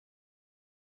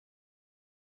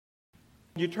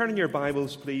You turn in your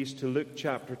Bibles, please, to Luke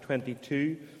chapter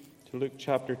 22. To Luke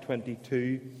chapter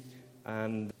 22.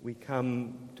 And we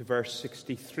come to verse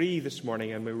 63 this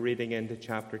morning, and we're reading into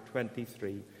chapter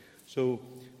 23. So,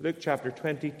 Luke chapter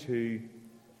 22,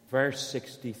 verse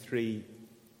 63.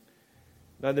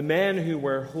 Now, the men who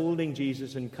were holding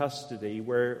Jesus in custody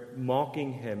were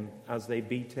mocking him as they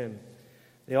beat him.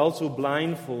 They also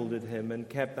blindfolded him and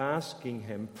kept asking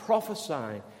him,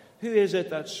 "Prophesy, who is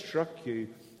it that struck you?"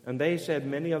 And they said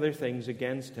many other things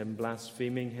against him,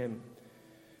 blaspheming him.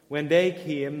 When day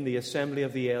came, the assembly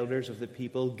of the elders of the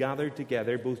people gathered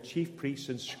together, both chief priests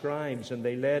and scribes, and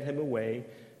they led him away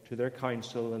to their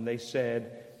council, and they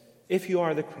said, "If you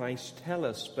are the Christ, tell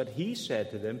us." But he said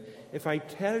to them, "If I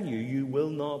tell you, you will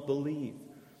not believe.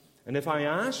 And if I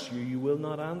ask you, you will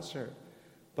not answer.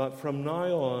 But from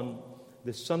now on,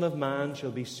 the Son of Man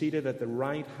shall be seated at the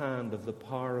right hand of the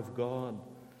power of God."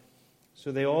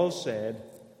 So they all said,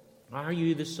 "Are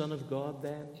you the Son of God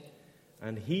then?"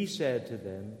 And he said to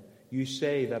them, "You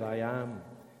say that I am."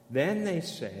 Then they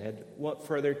said, "What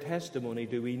further testimony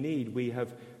do we need? We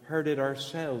have heard it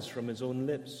ourselves from his own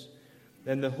lips."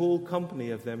 Then the whole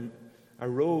company of them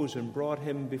arose and brought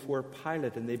him before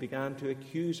Pilate, and they began to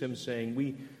accuse him, saying,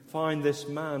 "We find this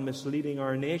man misleading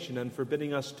our nation and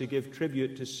forbidding us to give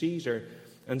tribute to Caesar,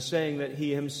 and saying that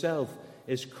he himself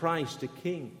is Christ, a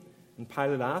king." And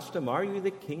Pilate asked him, "Are you the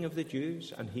king of the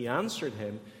Jews?" And he answered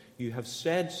him, "You have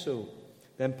said so."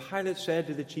 Then Pilate said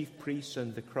to the chief priests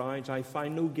and the crowds, "I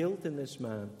find no guilt in this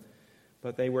man."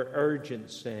 But they were urgent,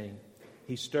 saying,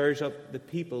 "He stirs up the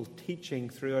people, teaching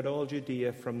throughout all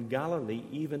Judea, from Galilee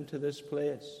even to this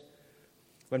place."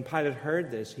 When Pilate heard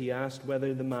this, he asked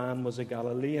whether the man was a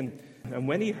Galilean. And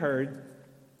when he heard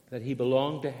that he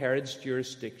belonged to Herod's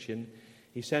jurisdiction,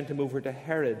 he sent him over to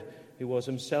Herod, who was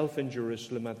himself in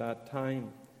Jerusalem at that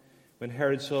time. When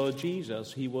Herod saw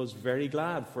Jesus, he was very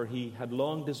glad, for he had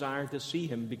long desired to see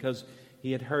him, because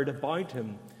he had heard about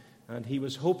him, and he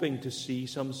was hoping to see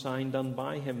some sign done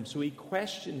by him. So he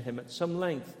questioned him at some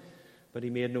length, but he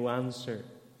made no answer.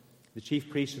 The chief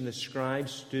priests and the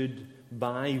scribes stood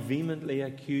by, vehemently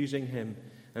accusing him,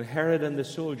 and Herod and the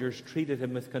soldiers treated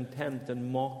him with contempt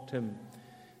and mocked him.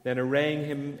 Then, arraying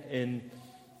him in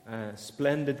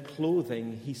splendid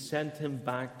clothing, he sent him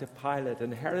back to Pilate.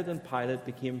 And Herod and Pilate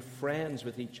became friends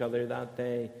with each other that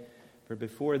day, for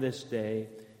before this day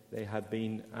they had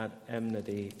been at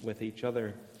enmity with each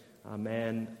other.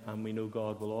 Amen. And we know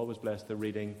God will always bless the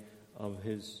reading of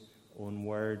his own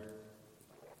word.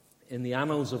 In the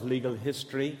annals of legal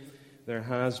history, there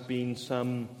has been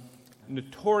some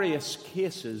notorious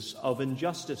cases of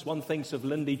injustice. One thinks of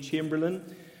Lindy Chamberlain,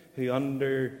 who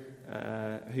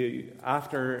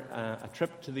after a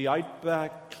trip to the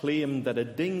outback claimed that a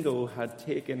dingo had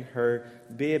taken her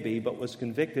baby, but was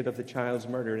convicted of the child's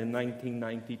murder in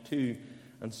 1992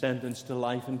 and sentenced to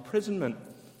life imprisonment.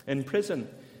 In prison,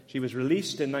 she was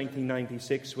released in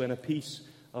 1996 when a piece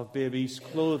of baby's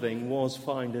clothing was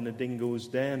found in a dingo's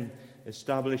den,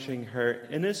 establishing her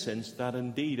innocence that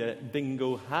indeed a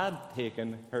dingo had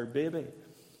taken her baby.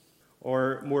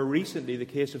 Or more recently, the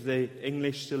case of the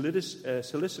English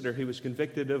solicitor who was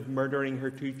convicted of murdering her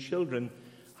two children,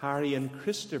 Harry and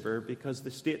Christopher, because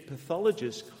the state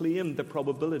pathologist claimed the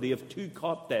probability of two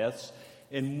cot deaths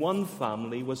in one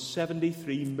family was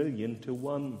 73 million to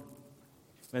 1.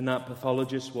 When that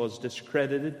pathologist was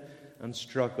discredited and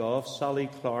struck off, Sally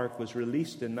Clark was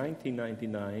released in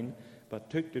 1999, but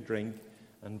took to drink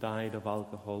and died of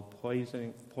alcohol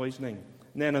poisoning.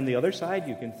 And then on the other side,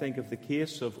 you can think of the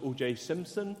case of O.J.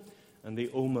 Simpson and the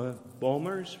Omagh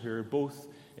bombers, who are both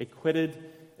acquitted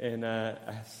in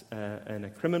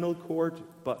a criminal court,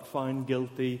 but found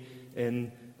guilty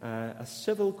in a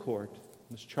civil court.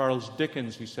 It was Charles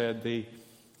Dickens who said the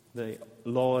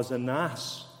law is an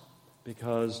ass,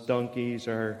 because donkeys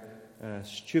are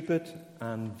stupid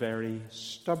and very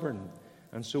stubborn.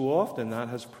 And so often that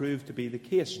has proved to be the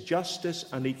case. Justice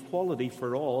and equality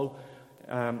for all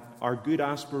are good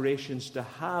aspirations to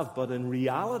have, but in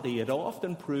reality it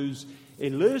often proves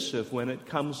elusive when it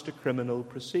comes to criminal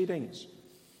proceedings.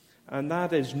 And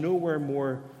that is nowhere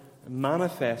more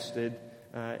manifested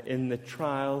in the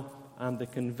trial and the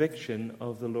conviction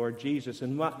of the Lord Jesus.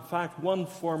 In fact, one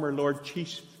former Lord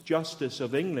Chief Justice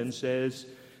of England says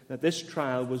that this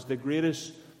trial was the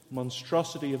greatest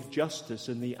monstrosity of justice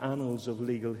in the annals of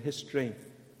legal history.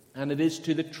 And it is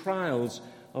to the trials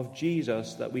of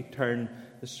Jesus that we turn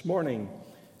this morning.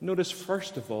 Notice,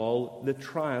 first of all, the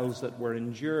trials that were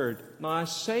endured. Now, I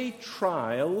say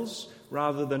trials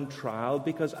rather than trial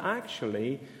because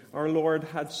actually our Lord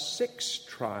had 6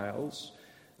 trials.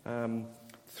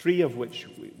 3 of which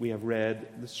we have read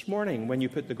this morning. When you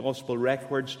put the gospel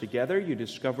records together, you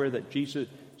discover that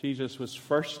Jesus was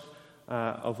first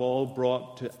of all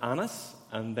brought to Annas,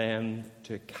 and then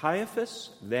to Caiaphas,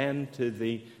 then to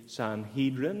the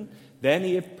Sanhedrin. Then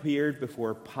he appeared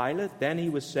before Pilate. Then he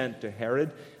was sent to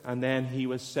Herod, and then he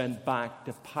was sent back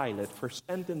to Pilate for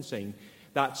sentencing.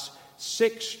 That's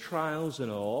 6 trials in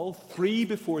all, 3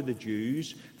 before the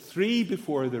Jews, 3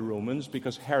 before the Romans,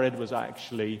 because Herod was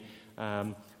actually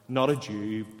not a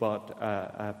Jew, but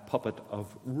a puppet of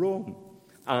Rome.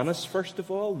 Annas, first of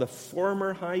all, the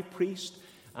former high priest,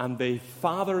 and the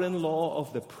father-in-law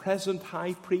of the present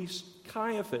high priest,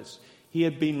 Caiaphas. He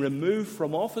had been removed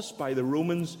from office by the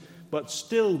Romans, but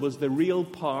still was the real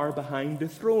power behind the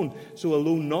throne. So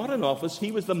although not in office,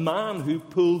 he was the man who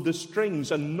pulled the strings,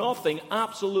 and nothing,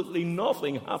 absolutely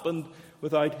nothing, happened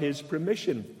without his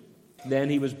permission. Then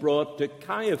he was brought to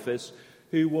Caiaphas,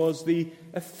 who was the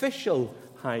official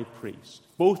high priest.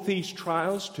 Both these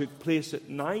trials took place at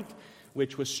night,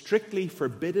 which was strictly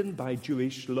forbidden by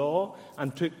Jewish law,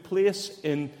 and took place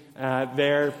in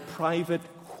their private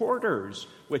quarters,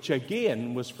 which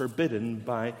again was forbidden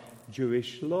by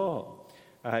Jewish law.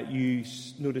 You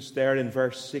notice there in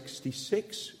verse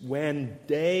 66, when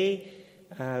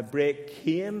daybreak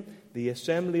came, the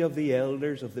assembly of the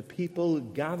elders of the people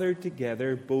gathered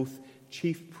together, both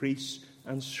chief priests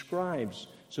and scribes.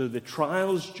 So the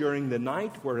trials during the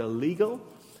night were illegal.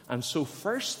 And so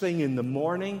first thing in the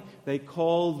morning, they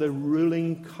call the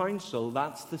ruling council,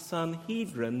 that's the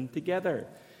Sanhedrin, together.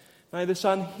 Now the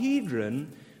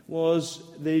Sanhedrin was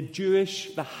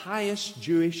the highest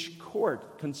Jewish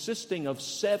court, consisting of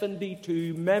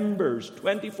 72 members,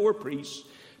 24 priests,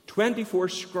 24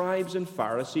 scribes and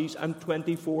Pharisees, and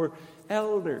 24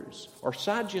 elders, or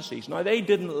Sadducees. Now they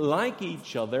didn't like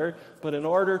each other, but in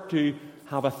order to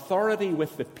have authority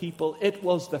with the people, it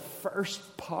was the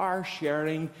first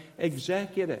power-sharing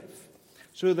executive.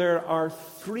 So there are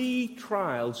 3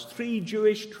 trials, 3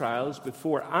 Jewish trials,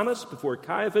 before Annas, before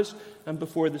Caiaphas, and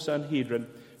before the Sanhedrin.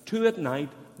 2 at night,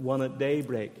 1 at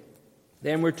daybreak.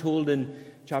 Then we're told in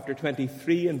chapter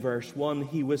 23 and verse 1,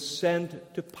 he was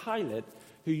sent to Pilate,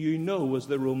 who you know was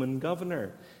the Roman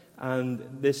governor. And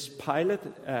this Pilate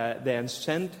then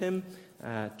sent him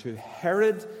to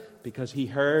Herod, because he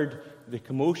heard the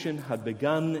commotion had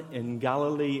begun in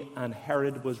Galilee, and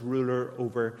Herod was ruler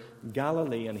over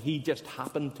Galilee, and he just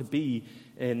happened to be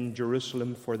in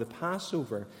Jerusalem for the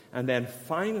Passover. And then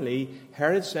finally,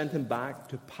 Herod sent him back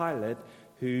to Pilate,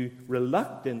 who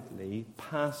reluctantly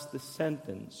passed the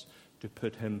sentence to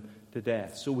put him to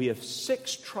death. So we have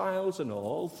 6 trials in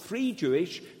all, 3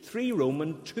 Jewish, 3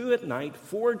 Roman, 2 at night,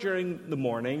 4 during the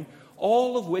morning,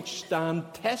 all of which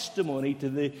stand testimony to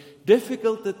the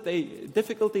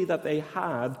difficulty that they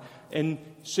had in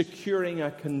securing a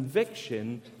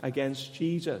conviction against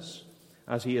Jesus,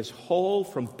 as he is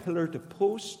hauled from pillar to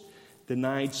post,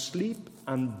 denied sleep,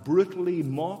 and brutally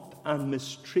mocked and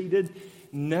mistreated.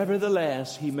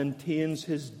 Nevertheless, he maintains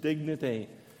his dignity.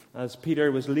 As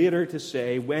Peter was later to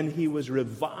say, when he was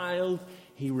reviled,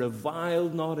 he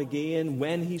reviled not again.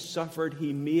 When he suffered,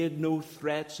 he made no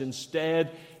threats. Instead,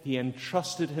 he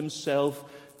entrusted himself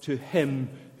to him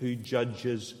who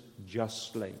judges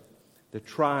justly. The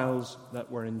trials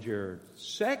that were endured.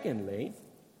 Secondly,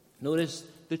 notice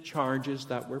the charges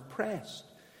that were pressed.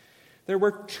 There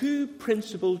were 2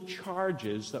 principal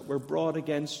charges that were brought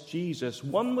against Jesus.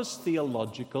 One was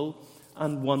theological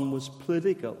and one was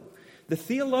political. The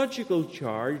theological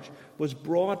charge was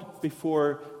brought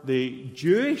before the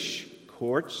Jewish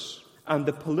courts, and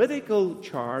the political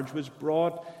charge was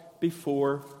brought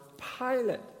before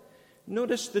Pilate.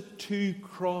 Notice the 2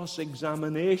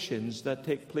 cross-examinations that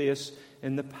take place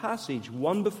in the passage,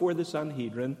 one before the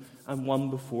Sanhedrin and one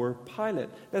before Pilate.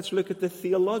 Let's look at the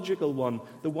theological one,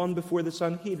 the one before the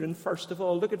Sanhedrin. First of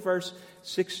all, look at verse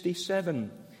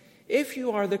 67. If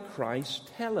you are the Christ,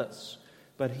 tell us.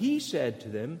 But he said to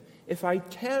them, if I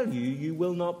tell you, you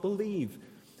will not believe.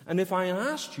 And if I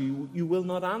asked you, you will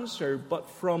not answer. But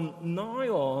from now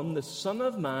on, the Son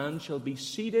of Man shall be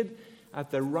seated at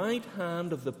the right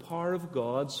hand of the power of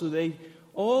God. So they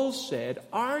all said,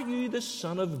 are you the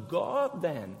Son of God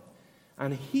then?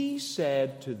 And he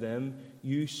said to them,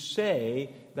 you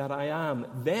say that I am.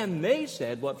 Then they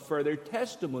said, what further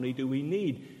testimony do we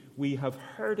need? We have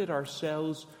heard it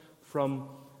ourselves from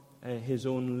his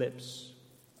own lips.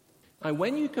 Now,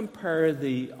 when you compare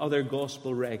the other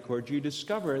gospel records, you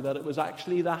discover that it was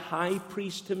actually the high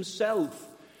priest himself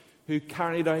who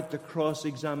carried out the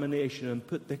cross-examination and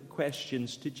put the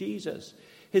questions to Jesus.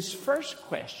 His first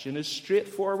question is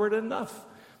straightforward enough.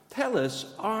 Tell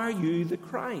us, are you the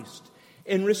Christ?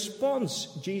 In response,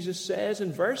 Jesus says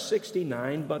in verse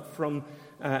 69, "But from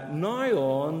now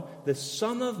on, the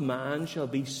Son of Man shall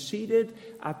be seated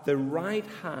at the right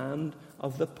hand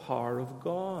of the power of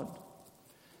God."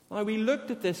 Now, we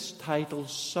looked at this title,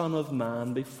 Son of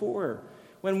Man, before.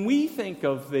 When we think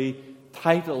of the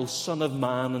titles Son of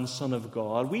Man and Son of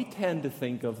God, we tend to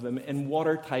think of them in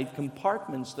watertight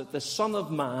compartments, that the Son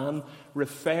of Man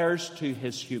refers to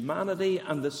his humanity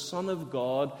and the Son of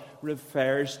God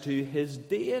refers to his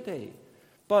deity.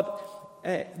 But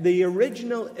the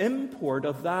original import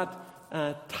of that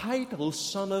title,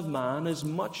 Son of Man, is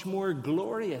much more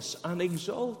glorious and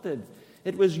exalted.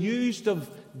 It was used of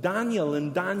Daniel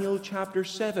in Daniel chapter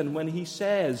 7 when he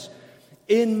says,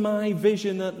 "In my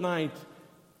vision at night,"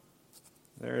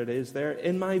 there it is there,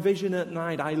 "in my vision at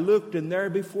night I looked, and there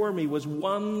before me was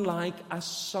one like a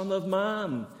son of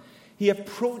man. He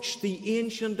approached the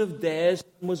Ancient of Days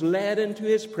and was led into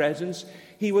his presence.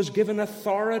 He was given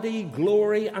authority,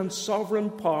 glory, and sovereign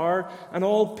power, and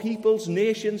all peoples,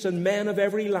 nations, and men of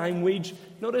every language,"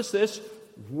 notice this,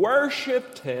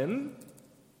 "worshipped him.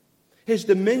 His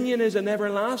dominion is an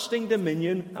everlasting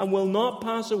dominion and will not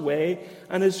pass away,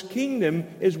 and his kingdom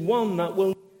is one that will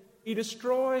not be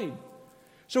destroyed."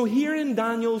 So here in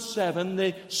Daniel 7,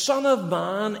 the Son of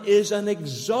Man is an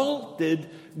exalted,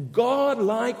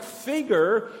 God-like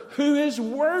figure who is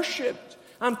worshipped.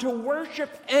 And to worship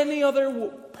any other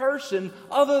person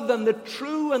other than the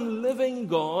true and living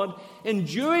God, in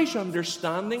Jewish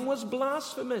understanding, was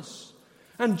blasphemous.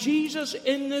 And Jesus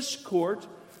in this court,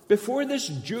 before this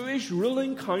Jewish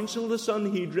ruling council, the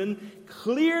Sanhedrin,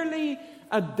 clearly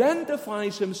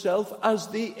identifies himself as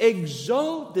the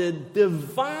exalted,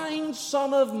 divine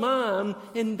Son of Man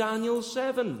in Daniel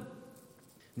 7.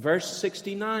 Verse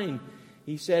 69,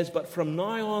 he says, "But from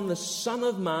now on the Son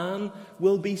of Man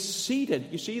will be seated."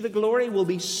 You see, the glory will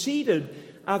be seated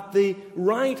at the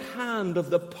right hand of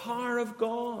the power of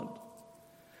God.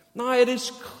 Now, it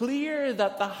is clear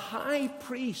that the high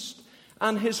priest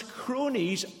and his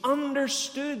cronies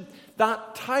understood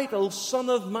that title, Son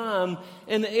of Man,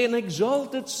 in an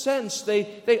exalted sense.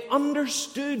 They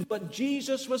understood what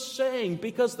Jesus was saying,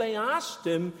 because they asked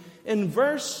him in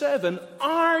verse 7,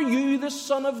 "Are you the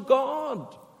Son of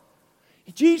God?"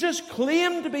 Jesus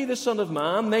claimed to be the Son of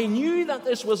Man. They knew that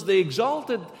this was the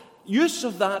exalted use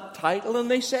of that title, and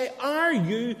they say, "Are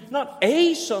you not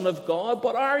a Son of God,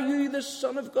 but are you the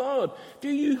Son of God? Do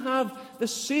you have the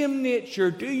same nature?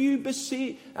 Do you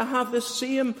have the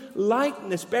same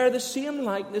likeness, bear the same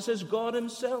likeness as God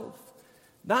himself?"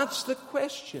 That's the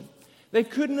question. They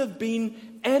couldn't have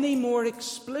been any more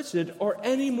explicit or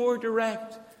any more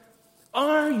direct.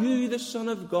 Are you the Son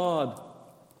of God?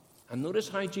 And notice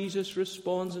how Jesus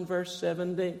responds in verse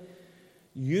 70.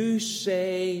 "You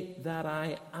say that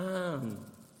I am."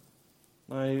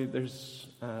 Now, there's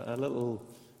a little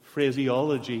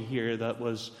phraseology here that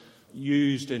was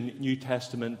used in New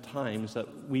Testament times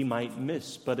that we might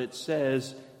miss. But it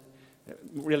says,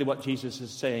 really what Jesus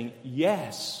is saying,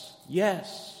 yes,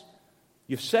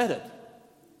 you've said it.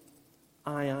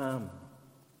 I am.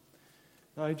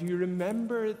 Now, do you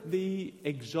remember the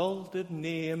exalted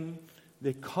name,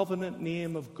 the covenant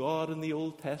name of God in the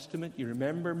Old Testament? You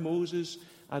remember Moses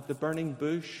at the burning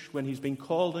bush when he's been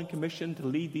called and commissioned to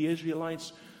lead the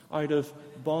Israelites out of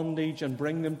bondage and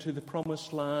bring them to the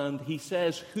promised land. He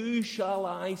says, "Who shall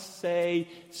I say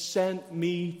sent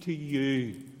me to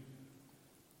you?"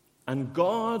 And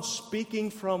God,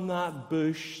 speaking from that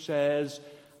bush, says,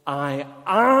 "I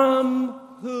am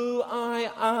who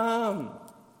I am."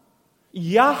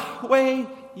 Yahweh,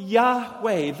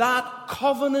 Yahweh, that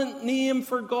covenant name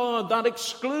for God, that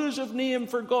exclusive name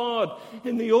for God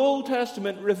in the Old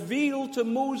Testament, revealed to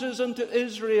Moses and to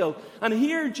Israel. And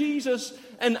here Jesus,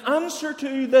 in answer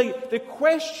to the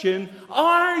question,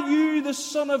 "Are you the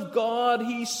Son of God?"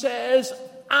 he says,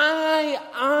 "I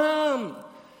am."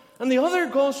 And the other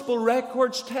gospel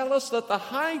records tell us that the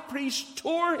high priest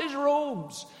tore his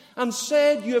robes and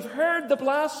said, "You have heard the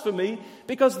blasphemy,"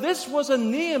 because this was a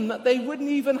name that they wouldn't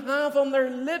even have on their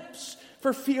lips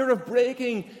for fear of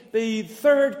breaking the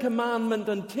third commandment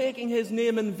and taking his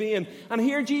name in vain. And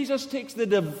here Jesus takes the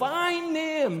divine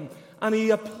name and he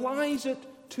applies it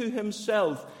to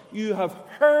himself. "You have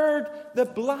heard the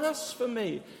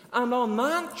blasphemy." And on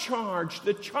that charge,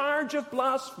 the charge of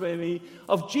blasphemy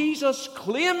of Jesus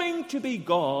claiming to be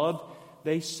God,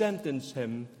 they sentence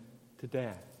him to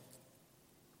death.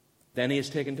 Then he is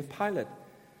taken to Pilate,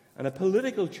 and a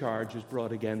political charge is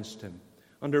brought against him.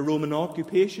 Under Roman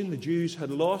occupation, the Jews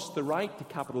had lost the right to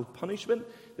capital punishment.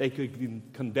 They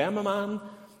could condemn a man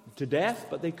to death,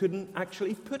 but they couldn't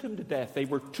actually put him to death. They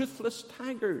were toothless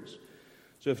tigers.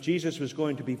 So if Jesus was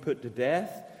going to be put to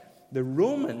death, the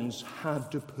Romans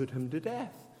had to put him to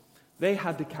death. They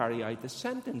had to carry out the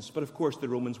sentence. But of course, the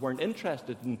Romans weren't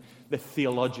interested in the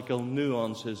theological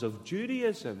nuances of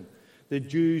Judaism. The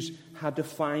Jews had to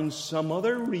find some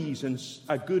other reason,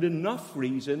 a good enough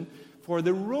reason, for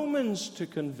the Romans to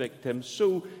convict him.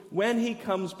 So when he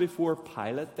comes before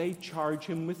Pilate, they charge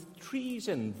him with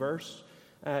treason,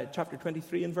 chapter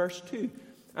 23 and verse 2.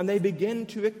 And they begin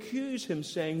to accuse him,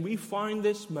 saying, "We find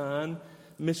this man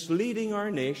misleading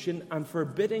our nation and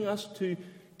forbidding us to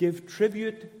give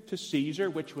tribute to Caesar,"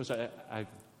 which was a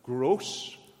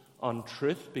gross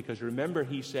untruth, because remember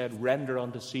he said, "Render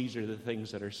unto Caesar the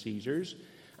things that are Caesar's,"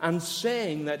 and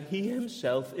saying that he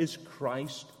himself is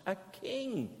Christ a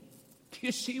king. Do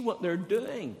you see what they're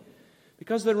doing?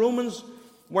 Because the Romans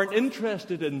weren't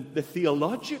interested in the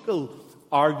theological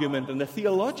argument and the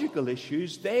theological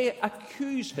issues, they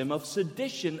accuse him of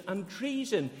sedition and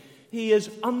treason. He is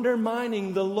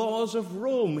undermining the laws of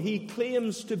Rome. He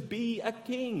claims to be a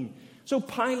king. So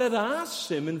Pilate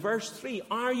asks him in verse 3,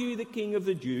 "Are you the king of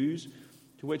the Jews?"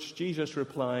 To which Jesus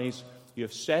replies, "You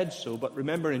have said so." But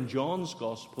remember, in John's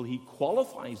gospel, he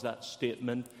qualifies that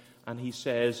statement and he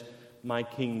says, "My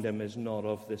kingdom is not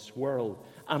of this world."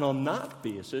 And on that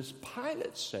basis,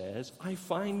 Pilate says, "I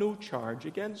find no charge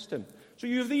against him." So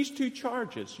you have these two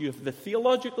charges. You have the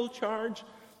theological charge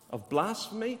of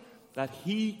blasphemy, that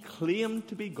he claimed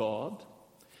to be God.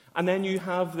 And then you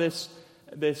have this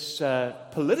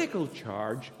political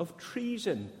charge of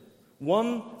treason.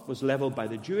 One was leveled by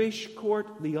the Jewish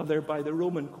court, the other by the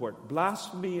Roman court.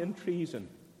 Blasphemy and treason.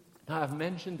 Now, I've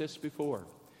mentioned this before,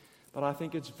 but I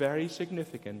think it's very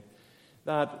significant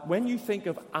that when you think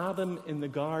of Adam in the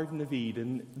Garden of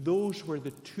Eden, those were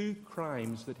the two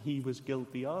crimes that he was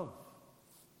guilty of.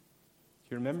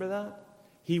 Do you remember that?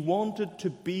 He wanted to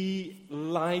be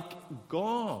like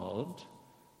God,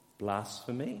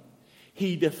 blasphemy.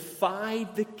 He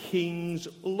defied the king's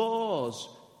laws,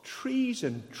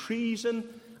 treason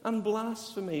and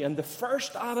blasphemy. And the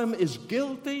first Adam is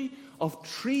guilty of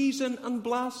treason and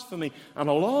blasphemy. And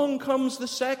along comes the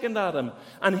second Adam,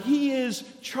 and he is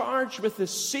charged with the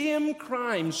same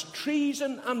crimes,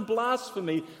 treason and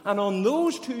blasphemy. And on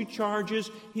those two charges,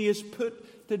 he is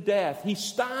put to death. He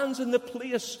stands in the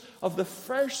place of the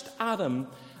first Adam,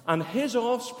 and his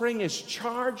offspring is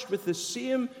charged with the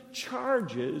same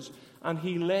charges, and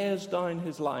he lays down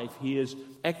his life. He is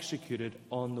executed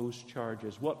on those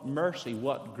charges. What mercy,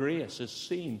 what grace is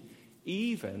seen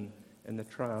even in the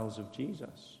trials of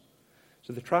Jesus.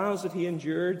 So the trials that he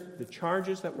endured, the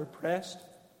charges that were pressed.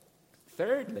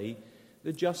 Thirdly,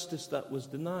 the justice that was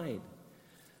denied.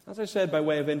 As I said by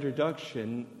way of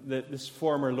introduction, that this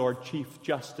former Lord Chief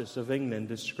Justice of England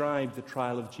described the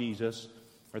trial of Jesus,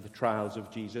 or the trials of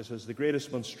Jesus, as the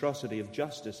greatest monstrosity of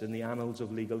justice in the annals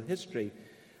of legal history.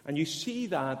 And you see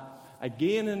that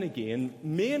again and again,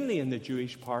 mainly in the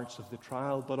Jewish parts of the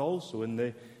trial, but also in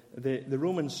the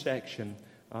Roman section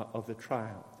of the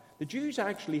trial. The Jews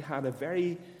actually had a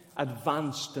very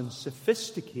advanced and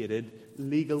sophisticated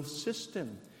legal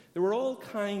system. There were all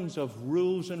kinds of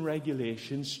rules and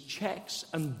regulations, checks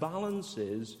and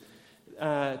balances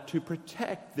to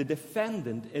protect the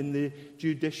defendant in the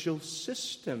judicial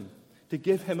system, to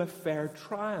give him a fair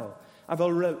trial. I've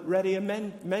already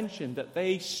mentioned that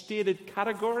they stated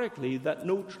categorically that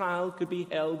no trial could be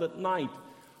held at night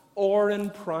or in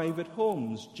private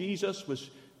homes. Jesus was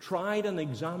tried and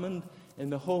examined in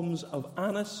the homes of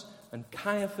Annas and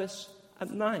Caiaphas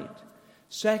at night.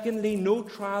 Secondly, no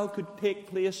trial could take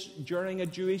place during a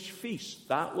Jewish feast.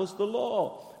 That was the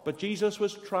law. But Jesus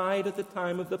was tried at the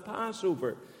time of the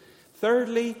Passover.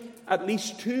 Thirdly, at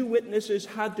least two witnesses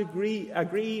had to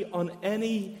agree on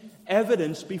any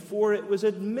evidence before it was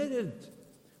admitted.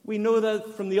 We know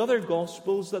that from the other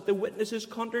Gospels that the witnesses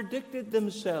contradicted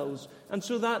themselves, and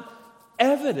so that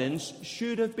evidence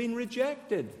should have been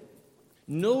rejected.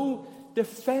 No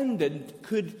defendant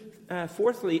could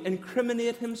fourthly,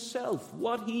 incriminate himself.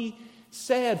 What he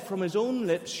said from his own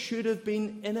lips should have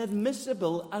been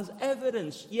inadmissible as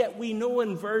evidence. Yet we know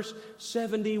in verse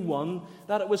 71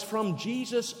 that it was from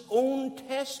Jesus' own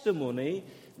testimony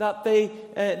that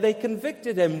they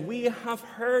convicted him. We have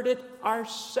heard it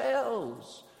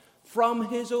ourselves from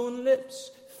his own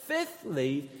lips.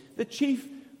 Fifthly, the chief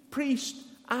priest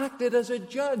acted as a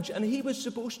judge, and he was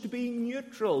supposed to be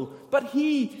neutral. But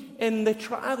he, in the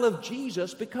trial of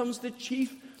Jesus, becomes the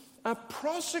chief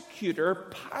prosecutor,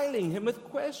 piling him with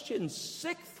questions.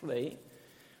 Sixthly,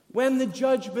 When the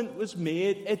judgment was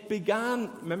made, it began,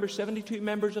 remember 72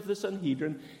 members of the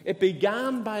Sanhedrin, it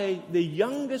began by the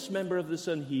youngest member of the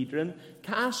Sanhedrin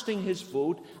casting his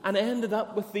vote and ended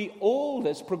up with the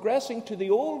oldest, progressing to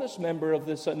the oldest member of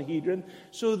the Sanhedrin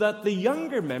so that the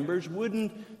younger members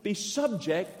wouldn't be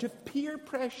subject to peer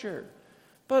pressure.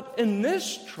 But in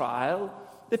this trial,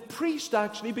 the priest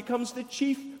actually becomes the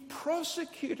chief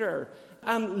prosecutor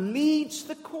and leads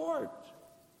the court.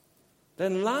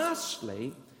 Then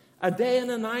lastly, a day and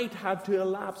a night had to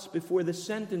elapse before the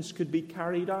sentence could be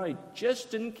carried out,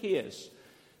 just in case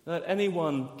that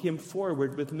anyone came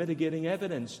forward with mitigating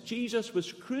evidence. Jesus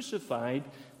was crucified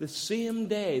the same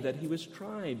day that he was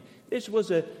tried. This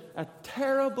was a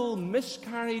terrible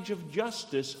miscarriage of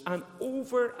justice, and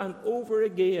over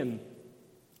again,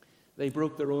 they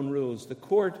broke their own rules. The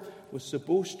court was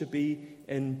supposed to be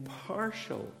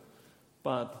impartial,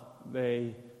 but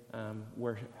they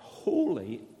were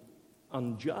wholly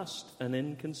unjust and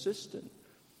inconsistent.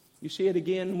 You see it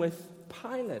again with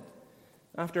Pilate.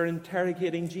 After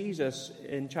interrogating Jesus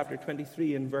in chapter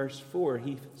 23 and verse 4,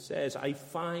 he says, I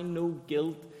find no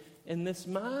guilt in this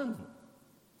man.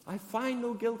 I find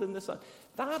no guilt in this man.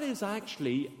 That is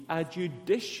actually a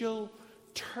judicial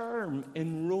term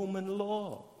in Roman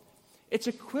law. It's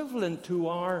equivalent to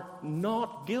our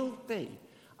not guilty.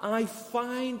 I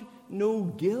find no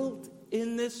guilt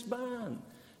in this man.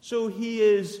 So he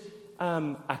is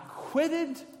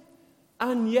acquitted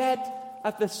and yet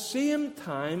at the same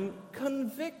time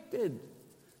convicted.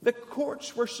 The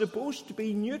courts were supposed to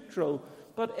be neutral,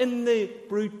 but in the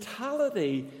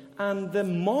brutality and the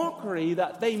mockery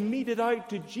that they meted out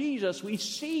to Jesus, we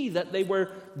see that they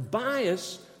were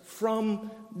biased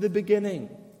from the beginning.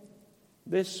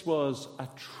 This was a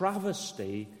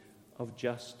travesty of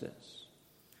justice.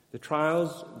 The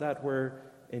trials that were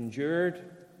endured,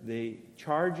 the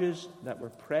charges that were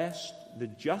pressed, the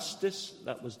justice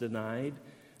that was denied.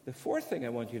 The fourth thing I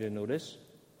want you to notice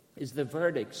is the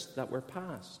verdicts that were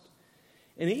passed.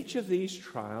 In each of these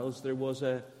trials, there was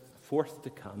a fourth to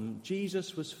come.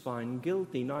 Jesus was found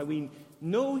guilty. Now, we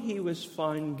know he was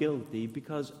found guilty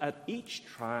because at each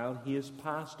trial, he is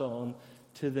passed on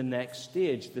to the next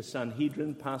stage. The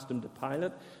Sanhedrin passed him to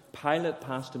Pilate. Pilate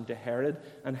passed him to Herod,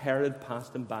 and Herod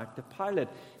passed him back to Pilate.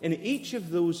 In each of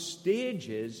those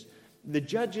stages, the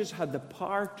judges had the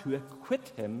power to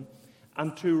acquit him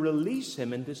and to release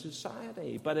him into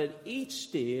society. But at each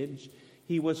stage,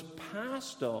 he was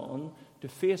passed on to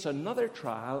face another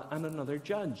trial and another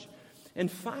judge. In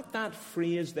fact, that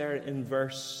phrase there in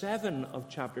verse 7 of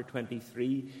chapter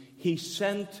 23, he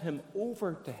sent him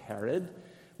over to Herod,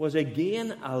 was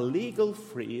again a legal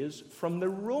phrase from the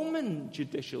Roman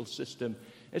judicial system.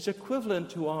 It's equivalent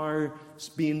to our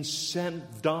being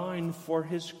sent down for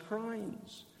his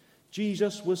crimes.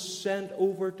 Jesus was sent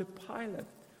over to Pilate,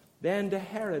 then to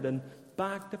Herod, and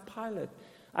back to Pilate.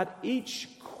 At each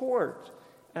court,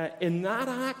 in that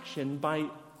action, by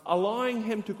allowing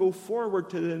him to go forward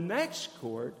to the next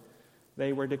court,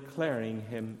 they were declaring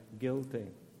him guilty.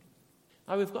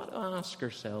 Now we've got to ask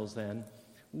ourselves then,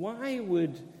 why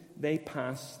would they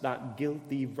pass that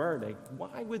guilty verdict?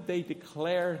 Why would they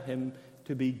declare him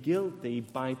to be guilty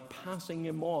by passing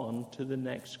him on to the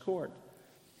next court?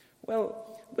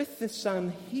 Well, with the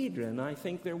Sanhedrin, I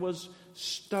think there was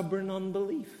stubborn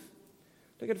unbelief.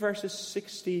 Look at verse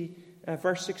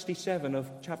 67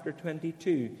 of chapter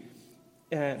 22.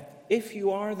 If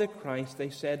you are the Christ, they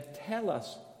said, tell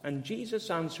us. And Jesus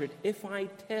answered, if I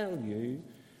tell you,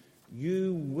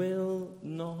 you will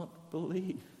not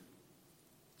believe.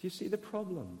 Do you see the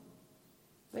problem?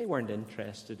 They weren't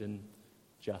interested in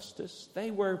justice.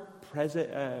 They were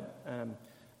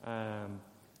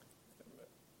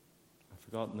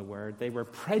They were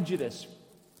prejudiced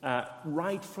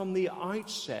right from the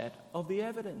outset of the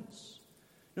evidence.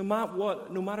 No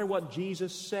matter what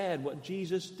Jesus said, what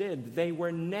Jesus did, they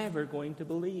were never going to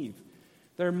believe.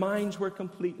 Their minds were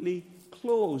completely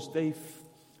closed. They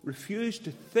refused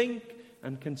to think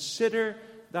and consider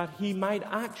that he might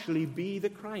actually be the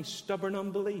Christ. Stubborn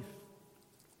unbelief.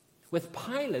 With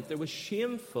Pilate, there was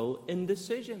shameful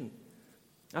indecision.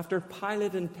 After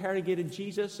Pilate interrogated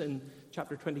Jesus in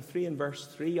chapter 23 and verse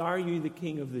 3, are you the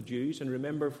king of the Jews? And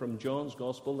remember from John's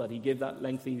gospel that he gave that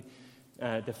lengthy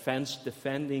defense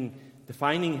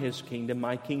defining his kingdom.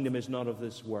 My kingdom is not of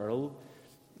this world.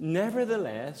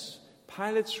 Nevertheless,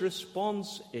 Pilate's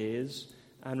response is,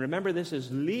 and remember this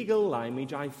is legal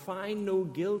language, I find no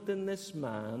guilt in this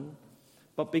man,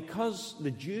 but because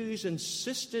the Jews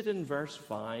insisted in verse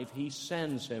 5, he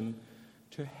sends him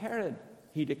to Herod.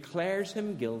 He declares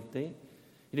him guilty.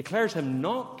 He declares him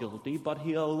not guilty, but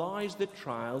he allows the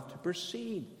trial to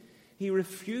proceed. He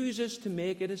refuses to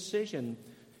make a decision.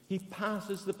 He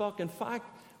passes the buck. In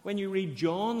fact, when you read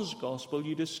John's Gospel,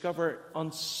 you discover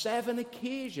on 7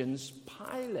 occasions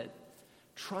Pilate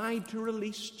tried to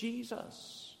release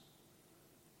Jesus.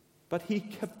 But he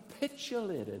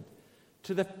capitulated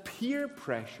to the peer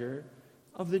pressure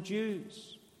of the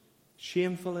Jews.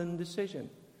 Shameful indecision.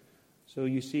 So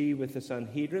you see with the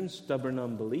Sanhedrin, stubborn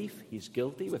unbelief, he's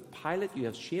guilty. With Pilate, you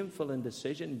have shameful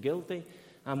indecision, guilty.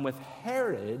 And with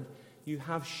Herod, you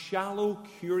have shallow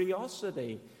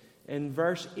curiosity. In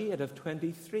verse 8 of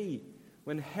 23,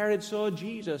 when Herod saw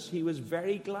Jesus, he was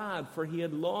very glad, for he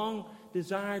had long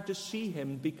desired to see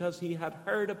him because he had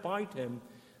heard about him,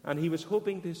 and he was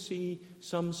hoping to see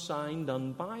some sign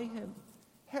done by him.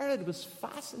 Herod was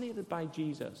fascinated by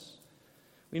Jesus.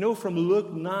 We know from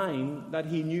Luke 9 that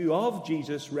he knew of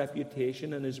Jesus'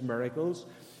 reputation and his miracles,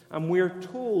 and we're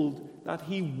told that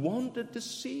he wanted to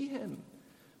see him.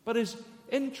 But his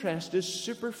interest is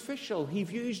superficial. He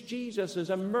views Jesus as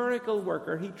a miracle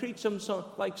worker. He treats him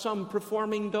like some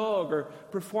performing dog or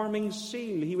performing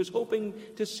seal. He was hoping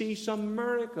to see some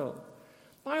miracle.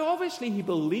 Now, obviously, he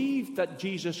believed that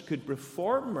Jesus could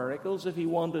perform miracles if he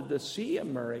wanted to see a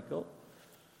miracle.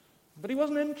 But he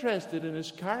wasn't interested in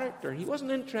his character. He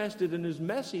wasn't interested in his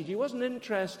message. He wasn't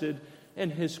interested in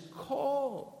his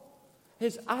call.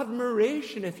 His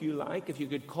admiration, if you like, if you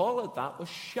could call it that, was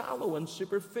shallow and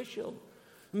superficial.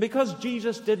 And because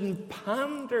Jesus didn't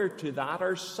pander to that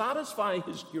or satisfy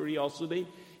his curiosity,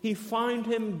 he found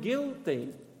him guilty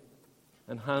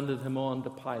and handed him on to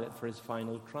Pilate for his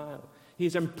final trial.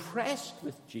 He's impressed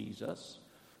with Jesus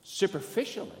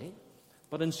superficially,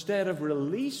 but instead of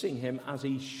releasing him as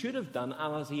he should have done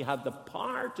and as he had the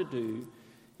power to do,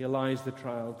 he allows the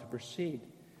trial to proceed.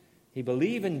 He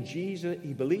believes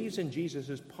in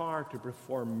Jesus' power to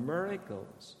perform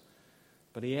miracles,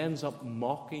 but he ends up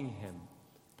mocking him,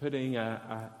 putting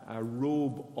a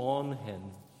robe on him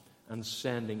and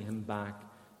sending him back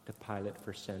to Pilate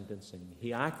for sentencing.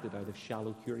 He acted out of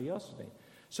shallow curiosity.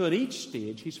 So at each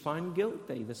stage, he's found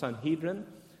guilty. The Sanhedrin,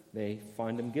 they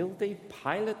found him guilty.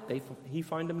 Pilate, he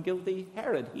found him guilty.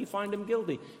 Herod, he found him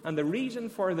guilty. And the reason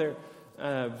for their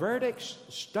verdicts: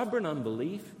 stubborn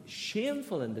unbelief,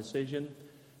 shameful indecision,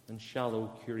 and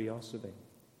shallow curiosity.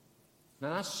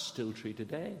 Now that's still true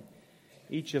today.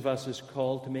 Each of us is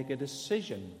called to make a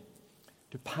decision,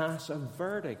 to pass a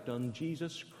verdict on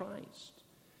Jesus Christ.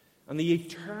 And the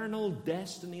eternal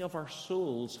destiny of our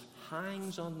souls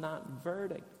hangs on that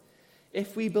verdict.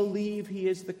 If we believe he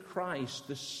is the Christ,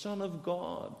 the Son of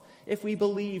God, if we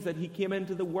believe that he came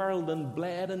into the world and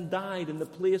bled and died in the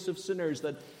place of sinners,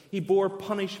 that he bore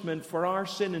punishment for our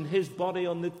sin in his body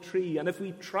on the tree, and if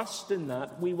we trust in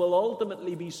that, we will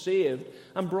ultimately be saved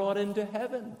and brought into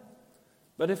heaven.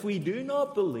 But if we do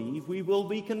not believe, we will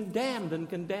be condemned, and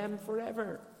condemned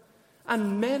forever.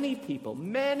 And many people,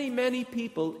 many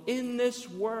people in this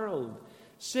world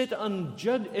sit in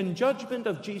judgment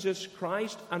of Jesus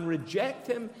Christ and reject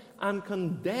him and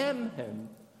condemn him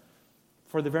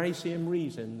for the very same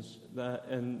reasons that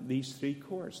in these three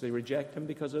courts. They reject him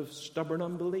because of stubborn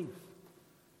unbelief.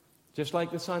 Just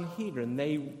like the Sanhedrin,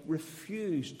 they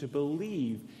refuse to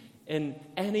believe in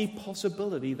any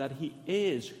possibility that he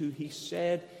is who he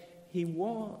said he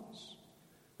was.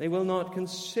 They will not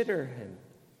consider him.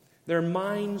 Their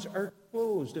minds are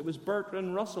closed. It was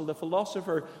Bertrand Russell, the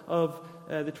philosopher of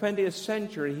the 20th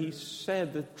century. He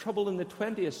said the trouble in the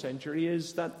 20th century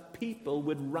is that people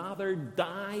would rather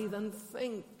die than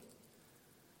think.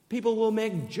 People will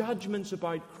make judgments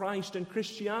about Christ and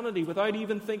Christianity without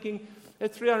even thinking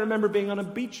it through. I remember being on a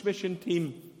beach mission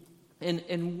team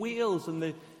in Wales, and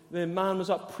the man was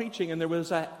up preaching, and there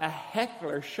was a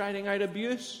heckler shouting out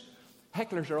abuse.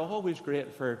 Hecklers are always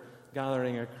great for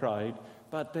gathering a crowd.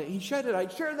 But he shouted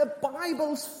out, "Sure, the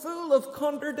Bible's full of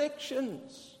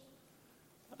contradictions."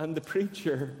 And the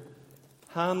preacher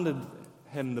handed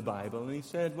him the Bible, and he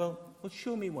said, well,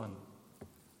 show me one.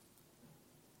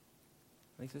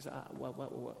 And he says,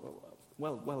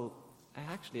 well, I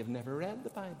actually have never read the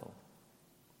Bible.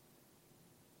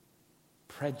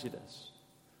 Prejudice,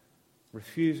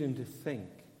 refusing to think,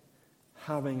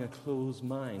 having a closed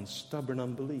mind, stubborn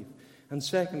unbelief. And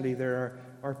secondly, there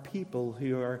are people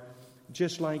who are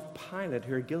just like Pilate,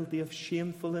 who are guilty of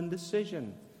shameful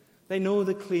indecision. They know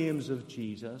the claims of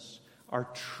Jesus are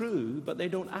true, but they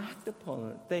don't act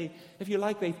upon it. If you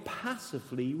like, they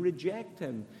passively reject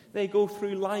him. They go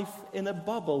through life in a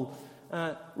bubble,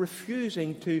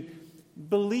 refusing to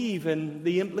believe in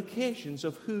the implications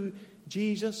of who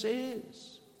Jesus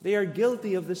is. They are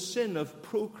guilty of the sin of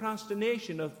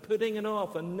procrastination, of putting it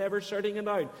off and never sorting it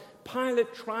out.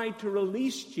 Pilate tried to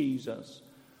release Jesus,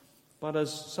 But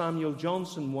as Samuel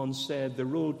Johnson once said, the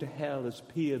road to hell is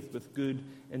paved with good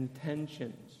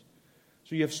intentions.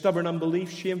 So you have stubborn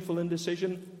unbelief, shameful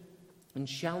indecision, and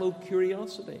shallow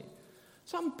curiosity.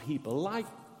 Some people, like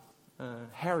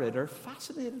Herod, are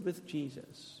fascinated with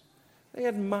Jesus. They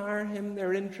admire him,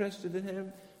 they're interested in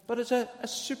him, but it's a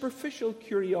superficial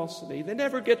curiosity. They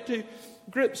never get to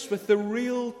grips with the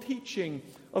real teaching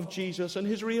of Jesus and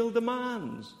his real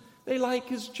demands. They like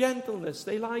his gentleness,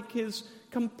 they like his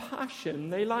compassion,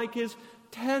 they like his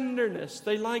tenderness,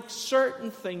 they like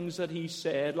certain things that he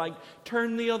said, like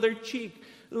turn the other cheek,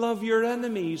 love your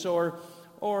enemies, or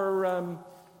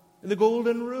the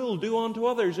golden rule, do unto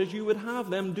others as you would have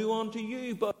them do unto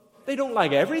you. But they don't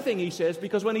like everything he says,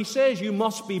 because when he says you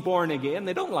must be born again,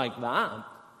 they don't like that.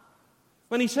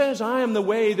 When he says, I am the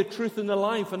way, the truth, and the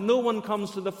life, and no one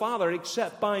comes to the Father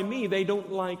except by me, they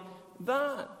don't like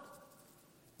that.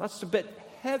 That's a bit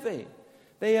heavy.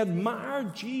 They admire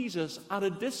Jesus at a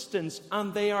distance,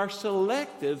 and they are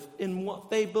selective in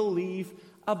what they believe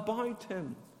about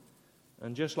him.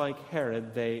 And just like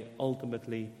Herod, they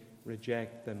ultimately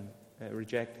reject him.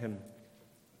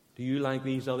 Do you, like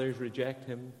these others, reject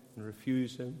him and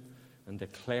refuse him and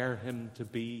declare him to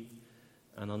be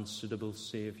an unsuitable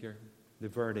Savior? The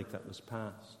verdict that was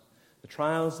passed, the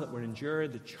trials that were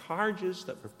endured, the charges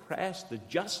that were pressed, the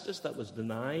justice that was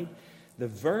denied, the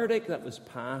verdict that was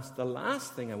passed. The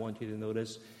last thing I want you to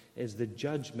notice is the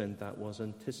judgment that was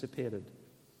anticipated.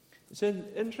 It's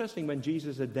interesting when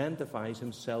Jesus identifies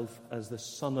himself as the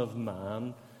Son of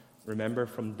Man. Remember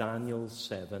from Daniel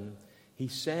 7, he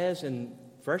says in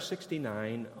verse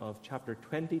 69 of chapter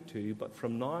 22, but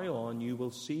from now on you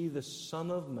will see the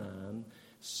Son of Man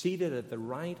seated at the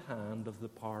right hand of the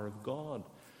power of God.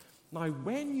 Now,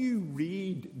 when you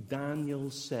read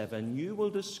Daniel 7, you will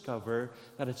discover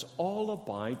that it's all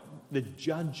about the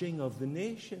judging of the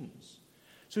nations.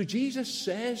 So Jesus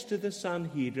says to the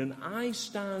Sanhedrin, I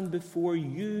stand before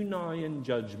you now in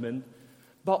judgment,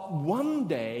 but one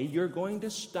day you're going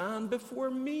to stand before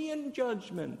me in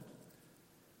judgment.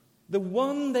 The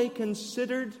one they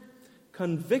considered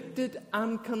convicted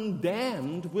and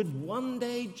condemned would one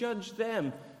day judge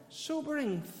them.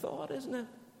 Sobering thought, isn't it?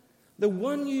 The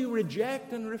one you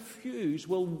reject and refuse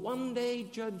will one day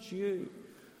judge you.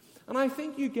 And I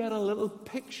think you get a little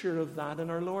picture of that in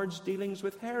our Lord's dealings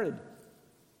with Herod.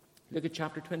 Look at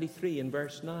chapter 23 and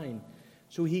verse 9.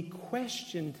 So he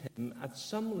questioned him at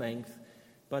some length,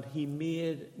 but he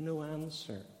made no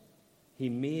answer. He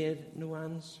made no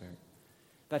answer.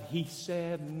 But he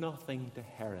said nothing to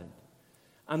Herod.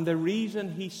 And the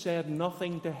reason he said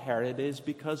nothing to Herod is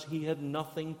because he had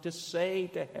nothing to say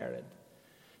to Herod.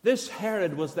 This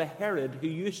Herod was the Herod who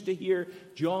used to hear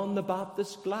John the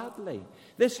Baptist gladly.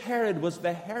 This Herod was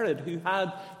the Herod who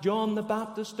had John the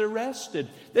Baptist arrested.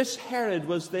 This Herod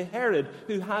was the Herod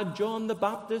who had John the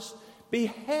Baptist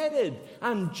beheaded.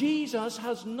 And Jesus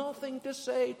has nothing to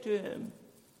say to him.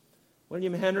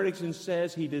 William Hendrickson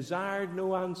says he deserved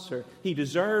no answer,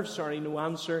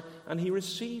 and he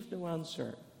received no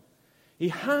answer. He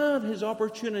had his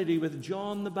opportunity with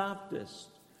John the Baptist,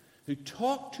 who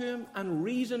talked to him and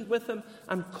reasoned with him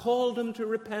and called him to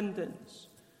repentance.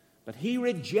 But he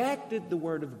rejected the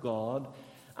word of God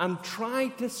and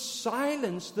tried to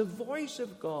silence the voice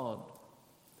of God.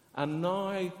 And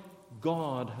now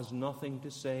God has nothing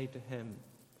to say to him.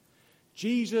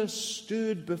 Jesus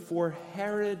stood before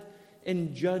Herod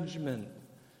in judgment.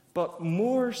 But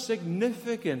more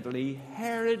significantly,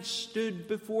 Herod stood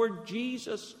before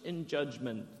Jesus in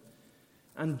judgment.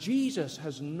 And Jesus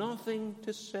has nothing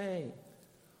to say.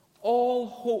 All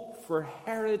hope for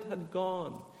Herod had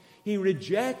gone. He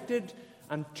rejected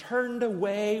and turned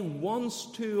away once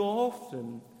too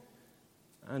often.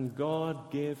 And God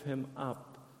gave him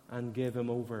up and gave him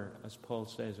over, as Paul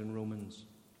says in Romans.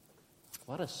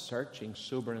 What a searching,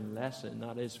 sobering lesson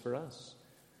that is for us.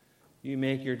 You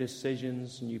make your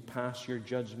decisions and you pass your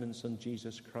judgments on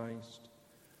Jesus Christ.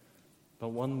 But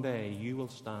one day you will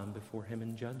stand before him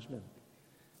in judgment.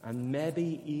 And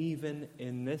maybe even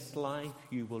in this life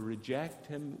you will reject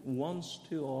him once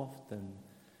too often.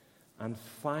 And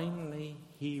finally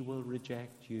he will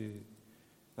reject you.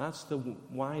 That's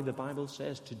why the Bible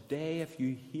says, today if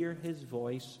you hear his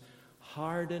voice,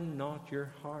 harden not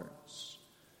your hearts.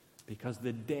 Because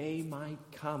the day might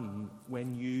come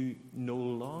when you no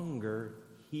longer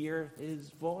hear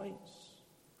his voice.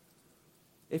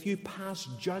 If you pass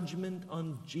judgment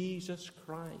on Jesus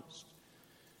Christ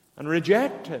and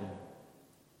reject him,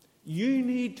 you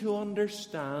need to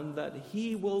understand that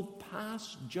he will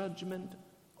pass judgment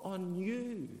on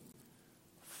you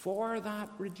for that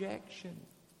rejection.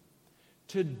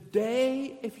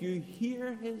 Today, if you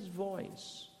hear his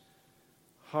voice,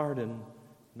 harden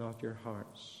not your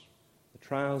hearts. The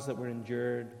trials that were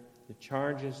endured, the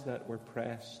charges that were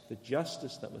pressed, the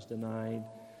justice that was denied,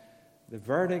 the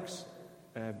verdicts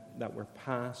that were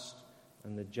passed,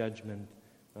 and the judgment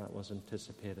that was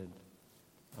anticipated.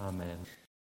 Amen.